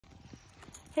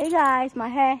Hey guys, my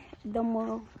hair, the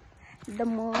more,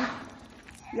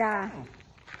 yeah.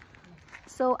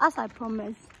 So as I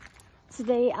promised,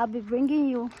 today I'll be bringing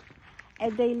you a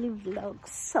daily vlog.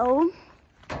 So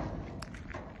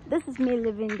this is me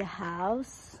leaving the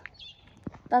house.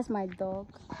 That's my dog.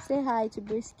 Say hi to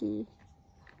Brisky.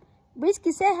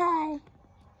 Brisky, say hi.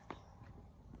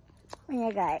 Oh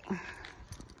yeah, guy.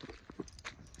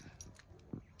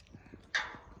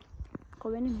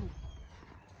 Come in.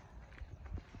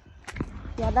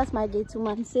 Yeah, that's my gate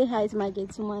woman. Say hi to my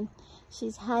gate woman.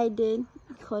 She's hiding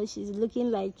because she's looking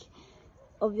like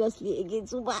obviously a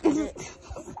gate woman.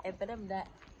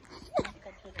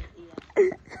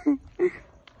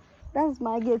 That's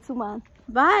my gate woman.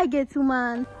 Bye, gate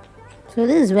woman. So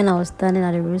this is when I was standing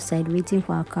at the roadside waiting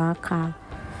for a car.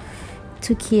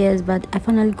 Took years, but I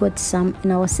finally got some,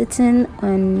 and I was sitting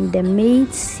on the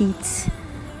maid seat.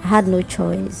 I had no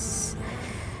choice.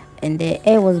 And the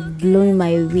air was blowing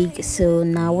my wig, so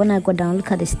now when I got down,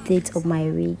 look at the state of my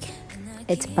wig.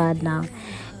 It's bad now,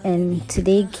 and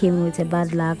today came with a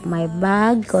bad luck. My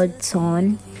bag got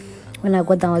torn. When I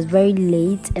got down, I was very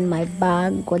late, and my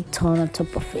bag got torn on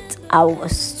top of it. I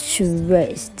was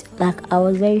stressed, like I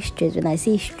was very stressed. When I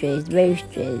say stressed, very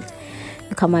stressed.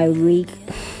 Look at my wig.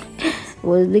 It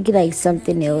was looking like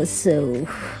something else, so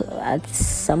at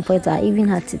some point I even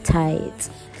had to tie it,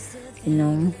 you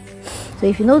know. So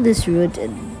if you know this road,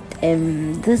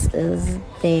 this is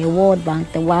the World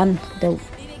Bank, the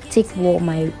thick wall on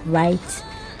my right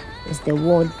is the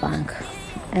World Bank,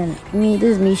 and this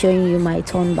is me showing you my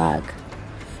torn bag.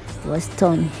 It was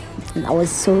torn, and I was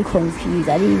so confused.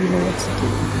 I didn't even know what to do.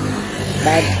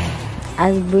 But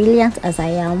as brilliant as I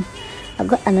am, I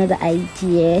got another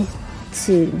idea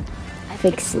to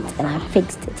fix it, and I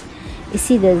fixed it. You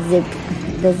see the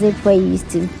zip where you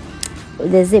used to,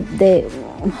 the zip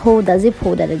holder,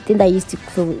 the thing that used to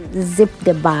zip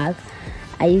the bag.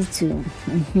 I used to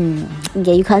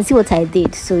yeah, you can see what I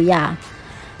did. So yeah,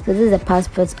 so this is the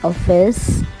passport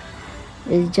office.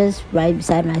 It's just right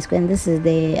beside my school, and this is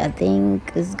I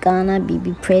think it's Ghana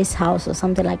BB Press House or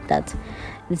something like that.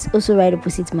 It's also right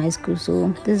opposite my school.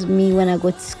 So this is me when I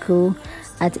go to school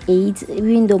at 8,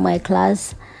 even though my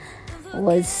class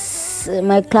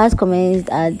commenced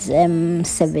at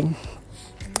 7.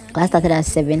 Class started at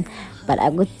 7, but I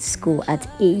go to school at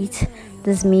 8.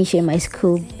 This is me showing my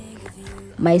school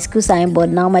signboard.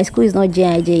 Now my school is not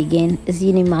JIJ again, it's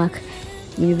Unimark,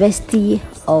 University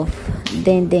of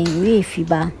Dendeng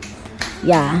FIBA.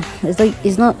 Yeah,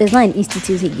 it's not an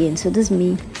institute again. So this is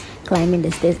me climbing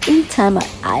the stairs. Anytime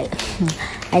I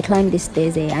climb the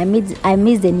stairs, I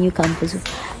miss the new campus,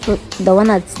 the one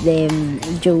at the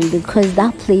Joe, because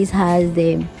that place has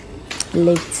the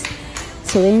lift.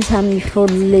 So anytime you feel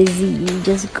lazy, you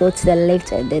just go to the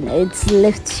left, and then it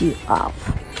lifts you up.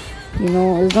 You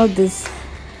know, it's not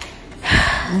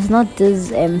this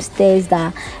stairs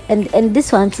that, and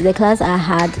this one, to the class I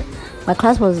had, my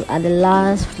class was at the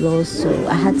last floor, so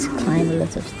I had to climb a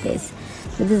lot of stairs.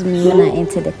 So this is me when I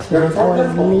entered the class. I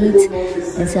was late,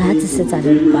 and so I had to sit at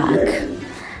the back.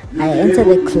 I entered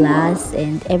the class,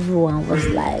 and everyone was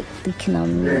like looking at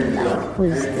me like, who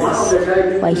is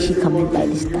this? Why is she coming by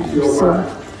this time? So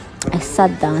I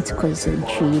sat down to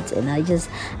concentrate, and I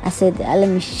said, let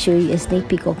me show you a sneak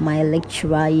peek of my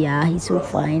lecturer. Yeah, he's so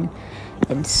fine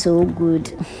and so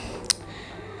good.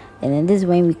 And then this is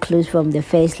when we closed from the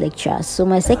first lecture. So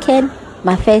my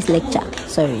first lecture,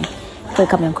 sorry, before you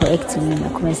come and correct me in my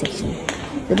comment section.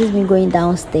 So this is me going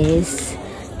downstairs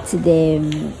to the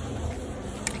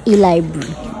e-library,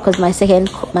 because my second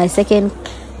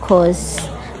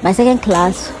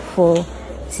class for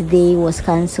today was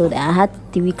cancelled. I had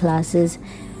 3 classes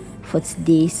for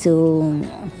today, so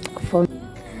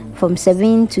from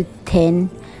 7 to 10,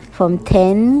 from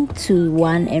 10 to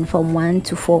 1, and from 1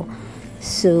 to 4.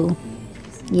 So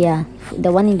yeah,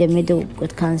 the one in the middle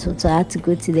got cancelled, so I had to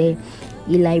go to the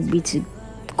e-library to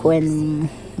go and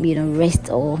rest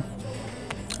or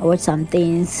watch some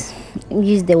things,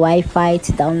 use the Wi-Fi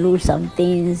to download some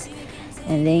things,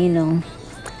 and then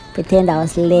pretend I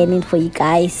was learning for you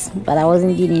guys, but I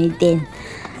wasn't doing anything.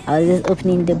 I was just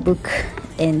opening the book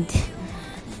and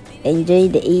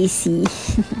enjoying the AC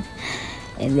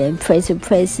and then pressing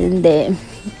the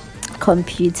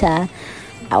computer.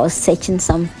 I was searching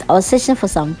for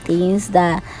some things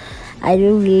that I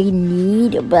don't really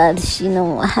need, but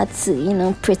I had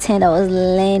to pretend I was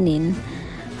learning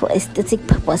for aesthetic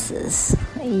purposes.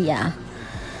 Yeah,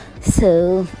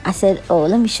 so I said, oh,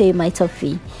 let me show you my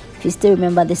toffee. If you still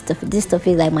remember this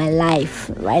toffee is like my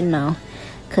life right now,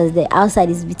 because the outside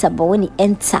is bitter, but when you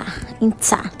enter,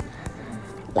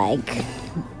 like,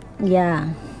 yeah,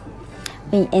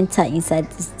 when you enter inside,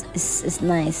 it's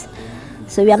nice.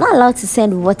 So we are not allowed to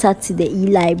send water to the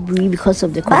e-library because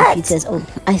of the computers. Oh,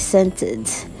 I sent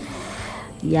it.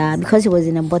 Yeah, because it was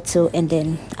in a bottle, and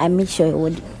then I made sure it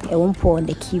won't pour on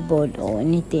the keyboard or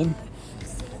anything,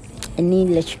 any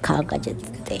electrical gadget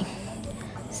thing.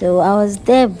 So I was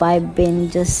there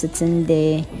vibing, just sitting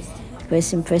there,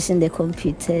 pressing the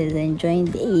computers, enjoying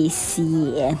the AC,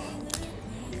 and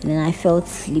then I felt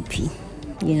sleepy,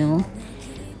 you know,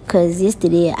 because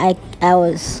yesterday I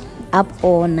was up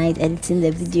all night editing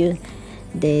the video,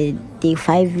 the day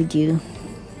 5 video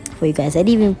for you guys. I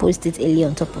didn't even post it early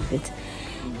on top of it.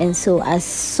 And so I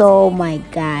saw my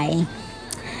guy,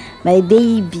 my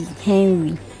baby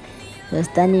Henry, was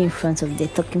standing in front of the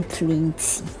talking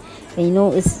plenty. And you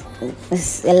know,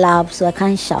 it's a lab, so I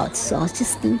can't shout. So I was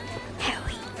just thinking,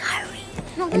 Harry.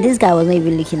 And this guy was not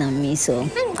even looking at me, so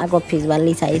I got pissed. But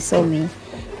later he saw me,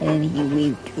 and then he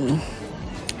waved me.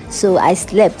 So I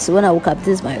slept. So when I woke up,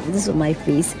 this was my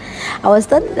face. I was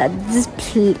standing at this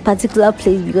particular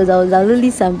place because I was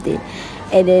downloading something,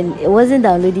 and then it wasn't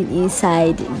downloading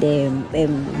inside the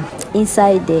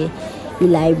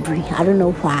library. I don't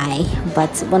know why, but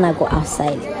when I got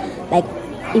outside, like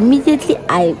immediately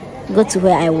I got to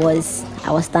where I was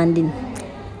standing,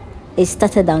 it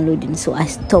started downloading. So I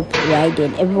stopped right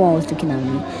then. Everyone was looking at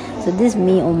me. So this is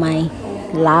me on my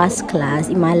last class,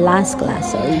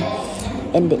 sorry,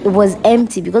 and it was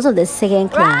empty because of the second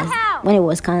class. When it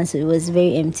was cancelled, it was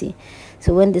very empty.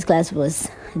 So when this class was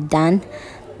done,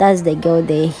 that's the girl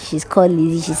there. She's called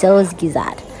Lizzie. She sells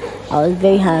gizzard. I was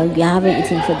very hungry. I haven't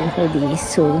eaten for the whole day,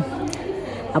 so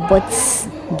I bought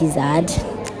gizzard,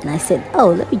 and I said,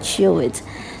 oh, let me chill it.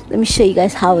 Let me show you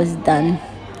guys how it's done.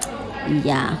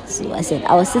 Yeah, so I said,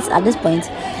 I was sitting at this point,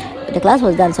 the class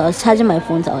was done, so I was charging my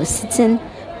phone. So I was sitting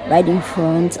right in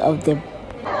front of the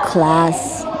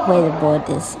class where the board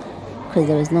is, because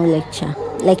there was no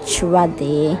lecturer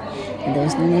there, and there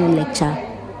was no lecture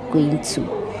going to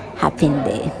happen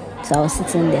there. So I was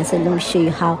sitting there. So let me show you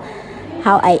how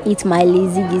I eat my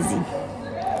lazy gizzy.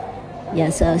 Yeah,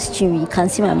 so I was streaming. You can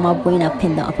see my mouth going up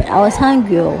and down. I was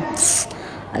hungry.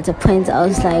 At a point I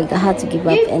was like, I had to give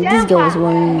up, and this girl was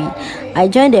warning me. I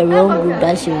joined the wrong group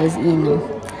that she was in,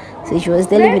 so she was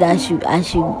telling me that I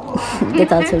should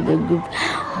get out of the group.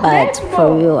 But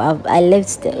for real, I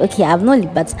left. Okay, I've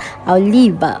not, but I'll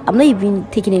leave. But I'm not even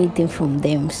taking anything from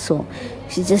them, so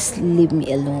she just leave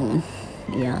me alone.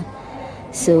 Yeah.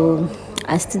 So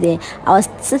I stood there. I was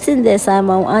sitting there. So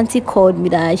my auntie called me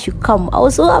that I should come. I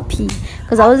was so happy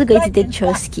because I wasn't going to take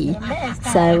Chosky.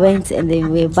 So I went, and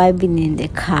then we were vibing in the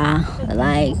car.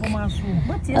 Like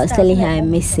I was telling her I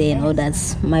miss her and all that.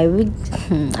 My wig,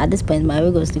 at this point, my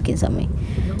wig was looking somewhere.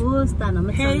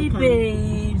 Hey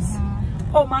babes.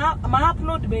 Oh, my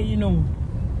upload, babe, you know.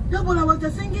 We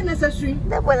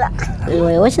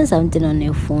were watching something on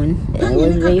your phone. It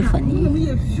was very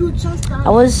funny. I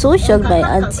was so shocked by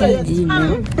auntie didn't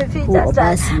know who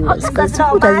Obasi was, because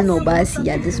who doesn't know Obasi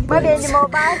at this point? This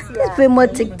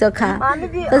famous TikToker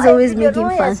that's always making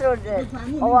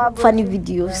funny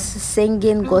videos,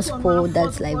 singing gospel.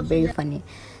 That's like very funny.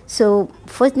 So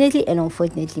fortunately and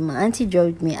unfortunately, my auntie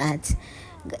dropped me at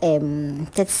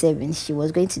 37. She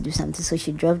was going to do something, so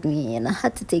she dropped me, and I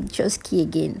had to take Chosky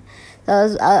again.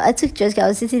 So I took Chosky. I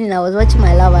was sitting and I was watching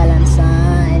my Love Island song,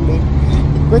 and then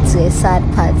it got to a sad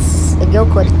part. A girl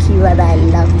called Kira that I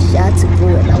loved, she had to go,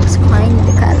 and I was crying in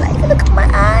the car, like, look at my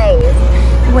eyes.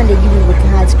 Even when they give me broken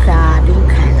hearts cry, I don't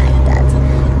cry like that.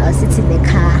 I was sitting in the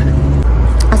car,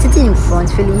 I was sitting in front,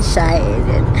 feeling shy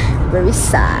and very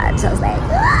sad. So I was like,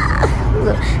 ah!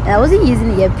 And I wasn't using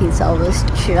the earpiece, so I was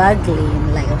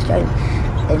struggling.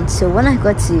 And so when I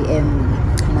got to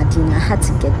Medina, I had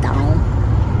to get down,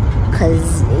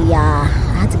 because I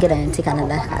had to get down and take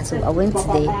another car. So I went to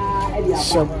the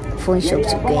phone shop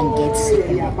to go and get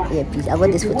earpiece. I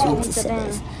got this for 20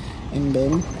 cents, and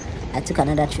then I took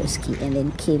another Chosky and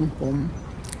then came home.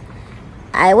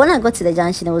 When I got to the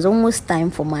junction, it was almost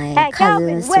time for my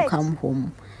cousins to come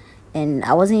home, and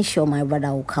I wasn't sure my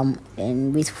brother would come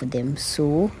and wait for them,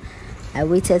 so I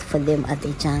waited for them at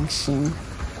the junction.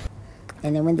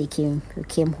 And then when they came, we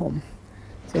came home.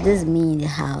 So this is me in the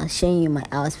house showing you my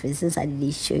outfit, since I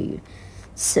didn't show you.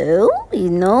 So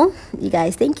you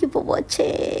guys, thank you for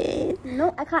watching.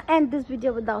 I can't end this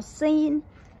video without saying,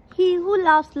 he who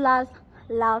laughs last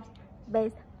laughs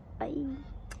best. Bye.